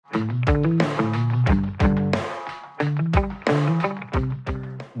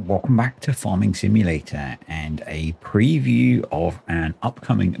welcome back to Farming Simulator and a preview of an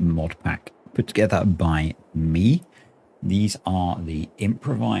upcoming mod pack put together by me. These are the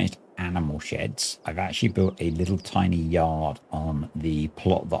improvised animal sheds. I've actually built a little tiny yard on the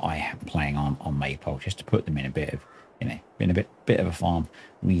plot that I am playing on Maypole, just to put them in a bit of, in a bit of a farm.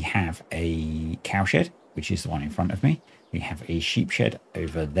 We have a cow shed, which is the one in front of me. We have a sheep shed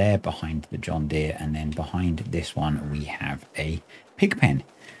over there behind the John Deere, and then behind this one we have a pig pen.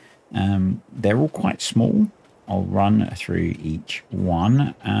 They're all quite small. I'll run through each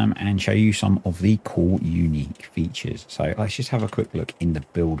one and show you some of the cool unique features. So let's just have a quick look in the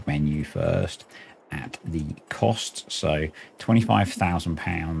build menu first at the cost. So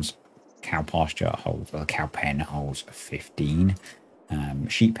 £25,000 cow pasture holds, or cow pen holds 15.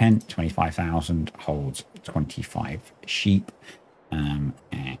 Sheep pen 25,000 holds 25 sheep, and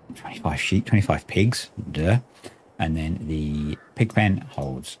 25 pigs, duh. And then the pig pen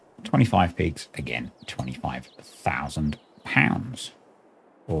holds 25 pigs, again £25,000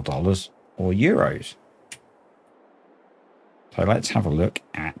 or dollars or euros. So let's have a look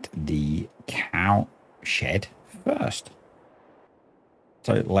at the cow shed first.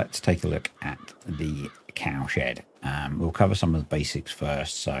 So let's take a look at the cow shed. We'll cover some of the basics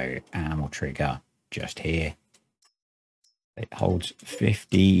first. So animal trigger just here. It holds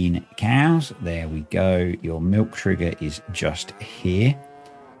 15 cows. There we go. Your milk trigger is just here.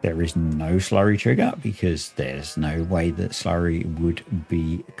 There is no slurry trigger because there's no way that slurry would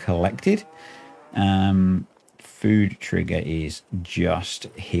be collected. Food trigger is just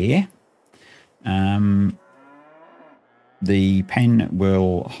here. The pen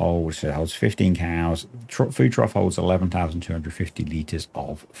will hold, so it holds 15 cows. Food trough holds 11,250 litres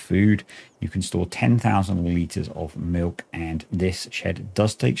of food. You can store 10,000 litres of milk, and this shed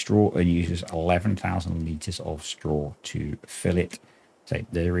does take straw and uses 11,000 litres of straw to fill it. So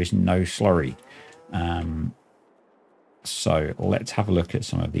there is no slurry. So let's have a look at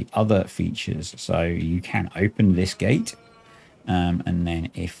some of the other features. So you can open this gate. And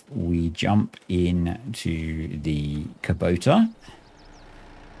then if we jump into the Kubota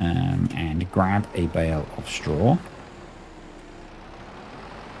and grab a bale of straw,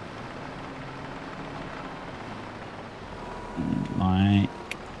 like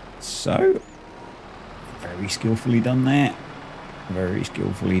so, very skillfully done there, very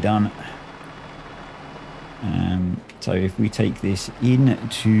skillfully done. So if we take this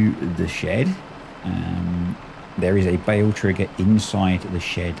into the shed, there is a bale trigger inside the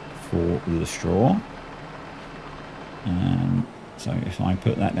shed for the straw. So if I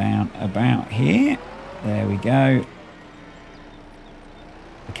put that down about here, there we go.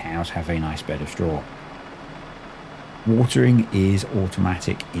 The cows have a nice bed of straw. Watering is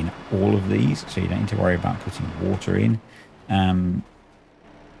automatic in all of these, so you don't need to worry about putting water in.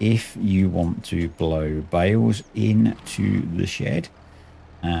 If you want to blow bales into the shed,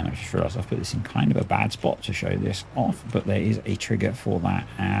 I just realised I've put this in kind of a bad spot to show this off, but there is a trigger for that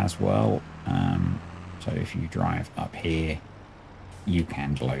as well. So if you drive up here, you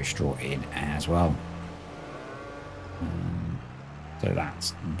can blow straw in as well. So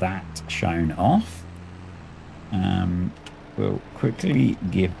that's that shown off. We'll quickly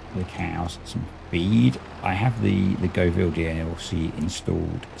give the cows some feed. I have the Goville DLC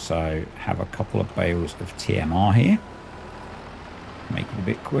installed, so have a couple of bales of TMR here. Make it a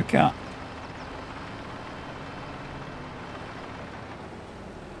bit quicker.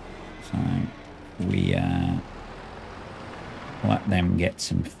 So we let them get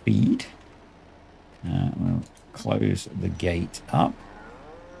some feed. We'll close the gate up.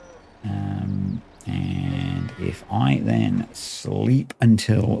 And if I then sleep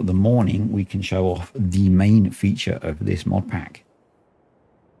until the morning, we can show off the main feature of this mod pack.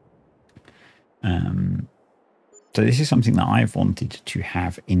 So this is something that I've wanted to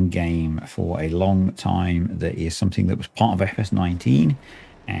have in-game for a long time. That is something that was part of FS19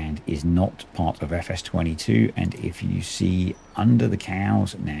 and is not part of FS22. And if you see under the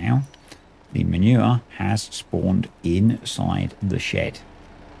cows now, the manure has spawned inside the shed.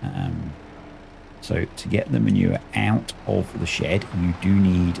 So to get the manure out of the shed, you do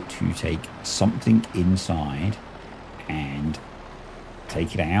need to take something inside and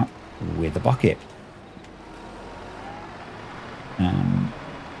take it out with a bucket.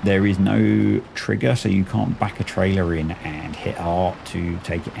 There is no trigger, so you can't back a trailer in and hit R to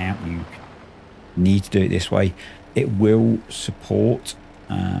take it out. You need to do it this way. It will support,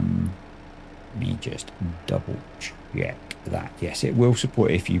 let me just double check that. Yes, it will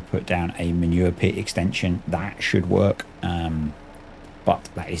support if you put down a manure pit extension. That should work, but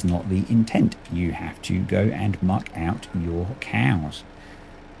that is not the intent. You have to go and muck out your cows.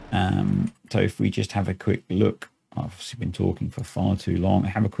 So if we just have a quick look, I've obviously been talking for far too long.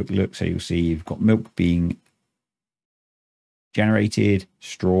 Have a quick look. So you'll see you've got milk being generated,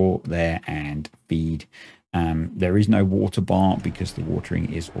 straw there, and feed. There is no water bar because the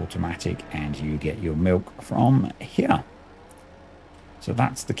watering is automatic and you get your milk from here. So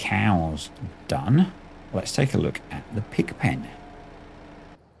that's the cows done. Let's take a look at the pig pen.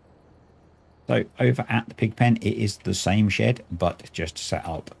 So over at the pig pen, it is the same shed, but just set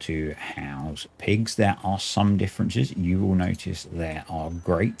up to house pigs. There are some differences. You will notice there are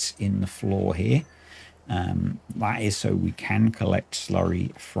grates in the floor here. That is so we can collect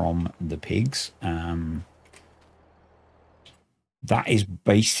slurry from the pigs. That is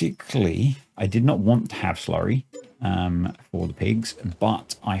basically, I did not want to have slurry for the pigs,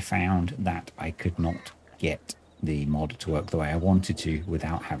 but I found that I could not get the mod to work the way I wanted to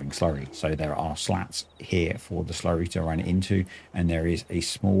without having slurry. So there are slats here for the slurry to run into, and there is a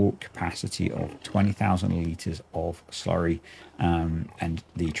small capacity of 20,000 litres of slurry, and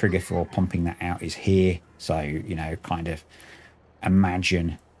the trigger for pumping that out is here. So, you know, kind of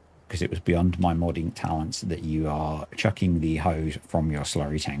imagine, because it was beyond my modding talents, that you are chucking the hose from your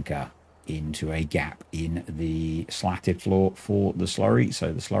slurry tanker into a gap in the slatted floor for the slurry.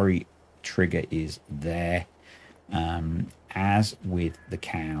 So the slurry trigger is there. As with the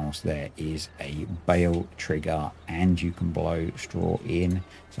cows, there is a bale trigger and you can blow straw in.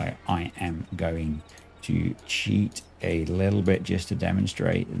 So I am going to cheat a little bit just to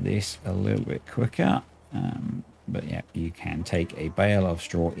demonstrate this a little bit quicker. But yeah, you can take a bale of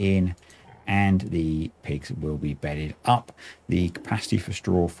straw in and the pigs will be bedded up. The capacity for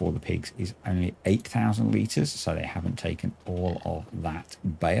straw for the pigs is only 8,000 litres, so they haven't taken all of that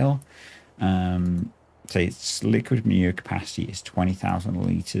bale. So its liquid manure capacity is 20,000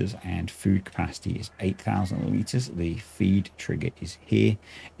 litres and food capacity is 8,000 litres. The feed trigger is here.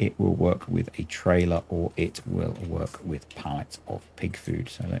 It will work with a trailer or it will work with pallets of pig food.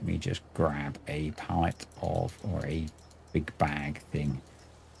 So let me just grab a pallet of, or a big bag thing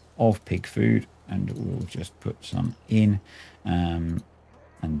of pig food, and we'll just put some in, and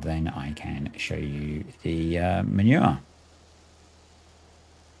then I can show you the manure.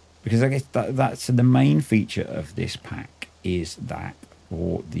 Because I guess that's the main feature of this pack, is that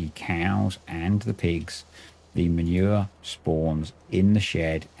for the cows and the pigs, the manure spawns in the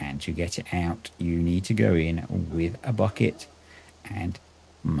shed, and to get it out, you need to go in with a bucket and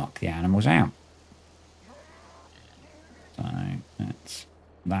muck the animals out. So that's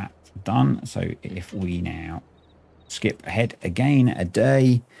that done. So if we now skip ahead again a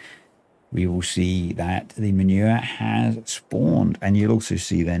day, we will see that the manure has spawned, and you'll also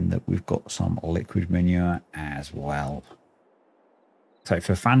see then that we've got some liquid manure as well. So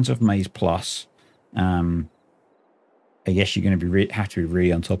for fans of Maize Plus, I guess you're going to be have to be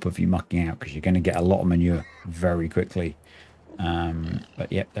really on top of you mucking out, because you're going to get a lot of manure very quickly.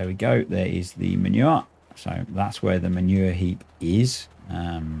 But yep, there we go. There is the manure. So that's where the manure heap is.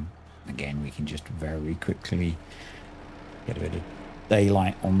 Again, we can just very quickly get a bit of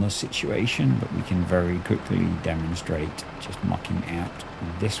daylight on the situation, but we can very quickly demonstrate just mucking out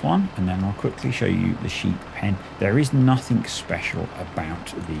this one, and then I'll quickly show you the sheep pen. There is nothing special about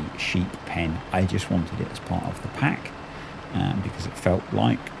the sheep pen. I just wanted it as part of the pack because it felt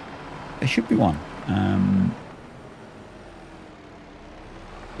like there should be one.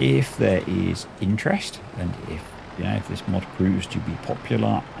 If there is interest, and if this mod proves to be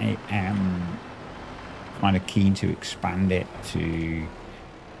popular, I am kind of keen to expand it to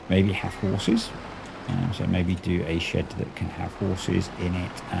maybe have horses. So maybe do a shed that can have horses in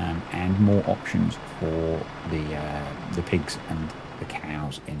it, and more options for the pigs and the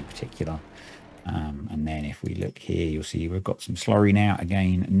cows in particular. And then if we look here, you'll see we've got some slurry now.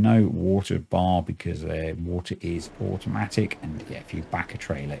 Again, no water bar because water is automatic. And yeah, if you back a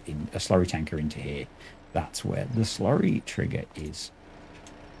trailer in a slurry tanker into here, that's where the slurry trigger is.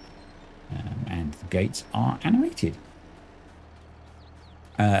 And the gates are animated.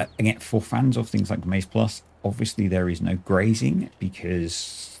 Again, for fans of things like Maize Plus, obviously there is no grazing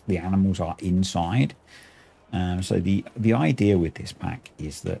because the animals are inside. So the idea with this pack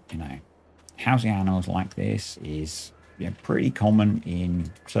is that, housing animals like this is pretty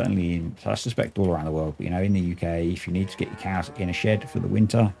common certainly in, I suspect, all around the world. But, in the UK, if you need to get your cows in a shed for the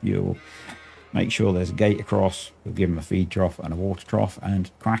winter, you'll make sure there's a gate across, you'll give them a feed trough and a water trough and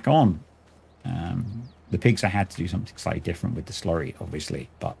crack on. The pigs, I had to do something slightly different with the slurry, obviously,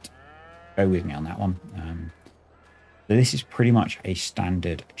 but go with me on that one. So this is pretty much a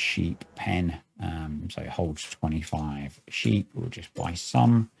standard sheep pen. So it holds 25 sheep. We'll just buy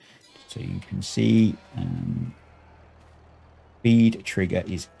some so you can see. feed trigger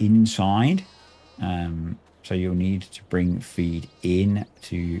is inside. So you'll need to bring feed in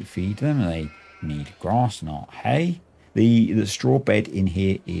to feed them. They need grass, not hay. The straw bed in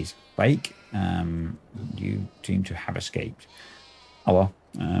here is fake. You seem to have escaped. Oh well.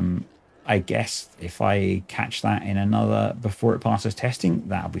 I guess if I catch that in another before it passes testing,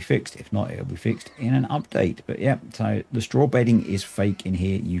 that'll be fixed. If not, it'll be fixed in an update. But yeah, so the straw bedding is fake in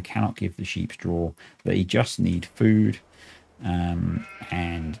here. You cannot give the sheep straw. They just need food.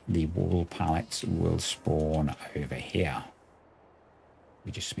 And the wool pallets will spawn over here.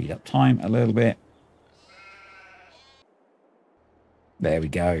 We just speed up time a little bit. There we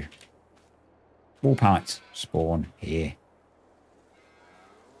go. Wool pallets spawn here.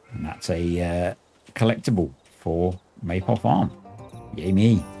 And that's a collectible for Maypole Farm. Yay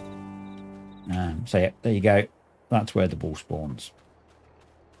me. So yeah, there you go. That's where the ball spawns.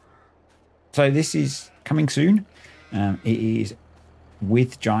 So this is coming soon. It is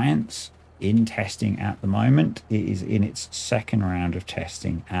with giants in testing at the moment. It is in its second round of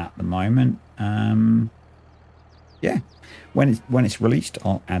testing at the moment. Yeah, when it's released,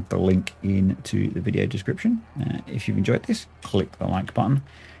 I'll add the link into the video description. If you've enjoyed this, click the like button.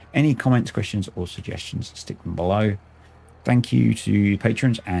 Any comments, questions, or suggestions, stick them below. Thank you to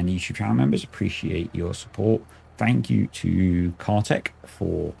patrons and YouTube channel members. Appreciate your support. Thank you to Cartech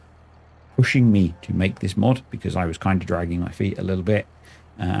for pushing me to make this mod, because I was kind of dragging my feet a little bit,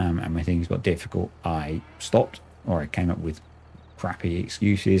 and when things got difficult, I stopped, or I came up with crappy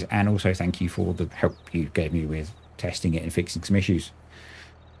excuses. And also thank you for the help you gave me with testing it and fixing some issues.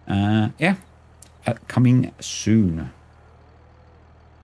 Yeah, coming soon.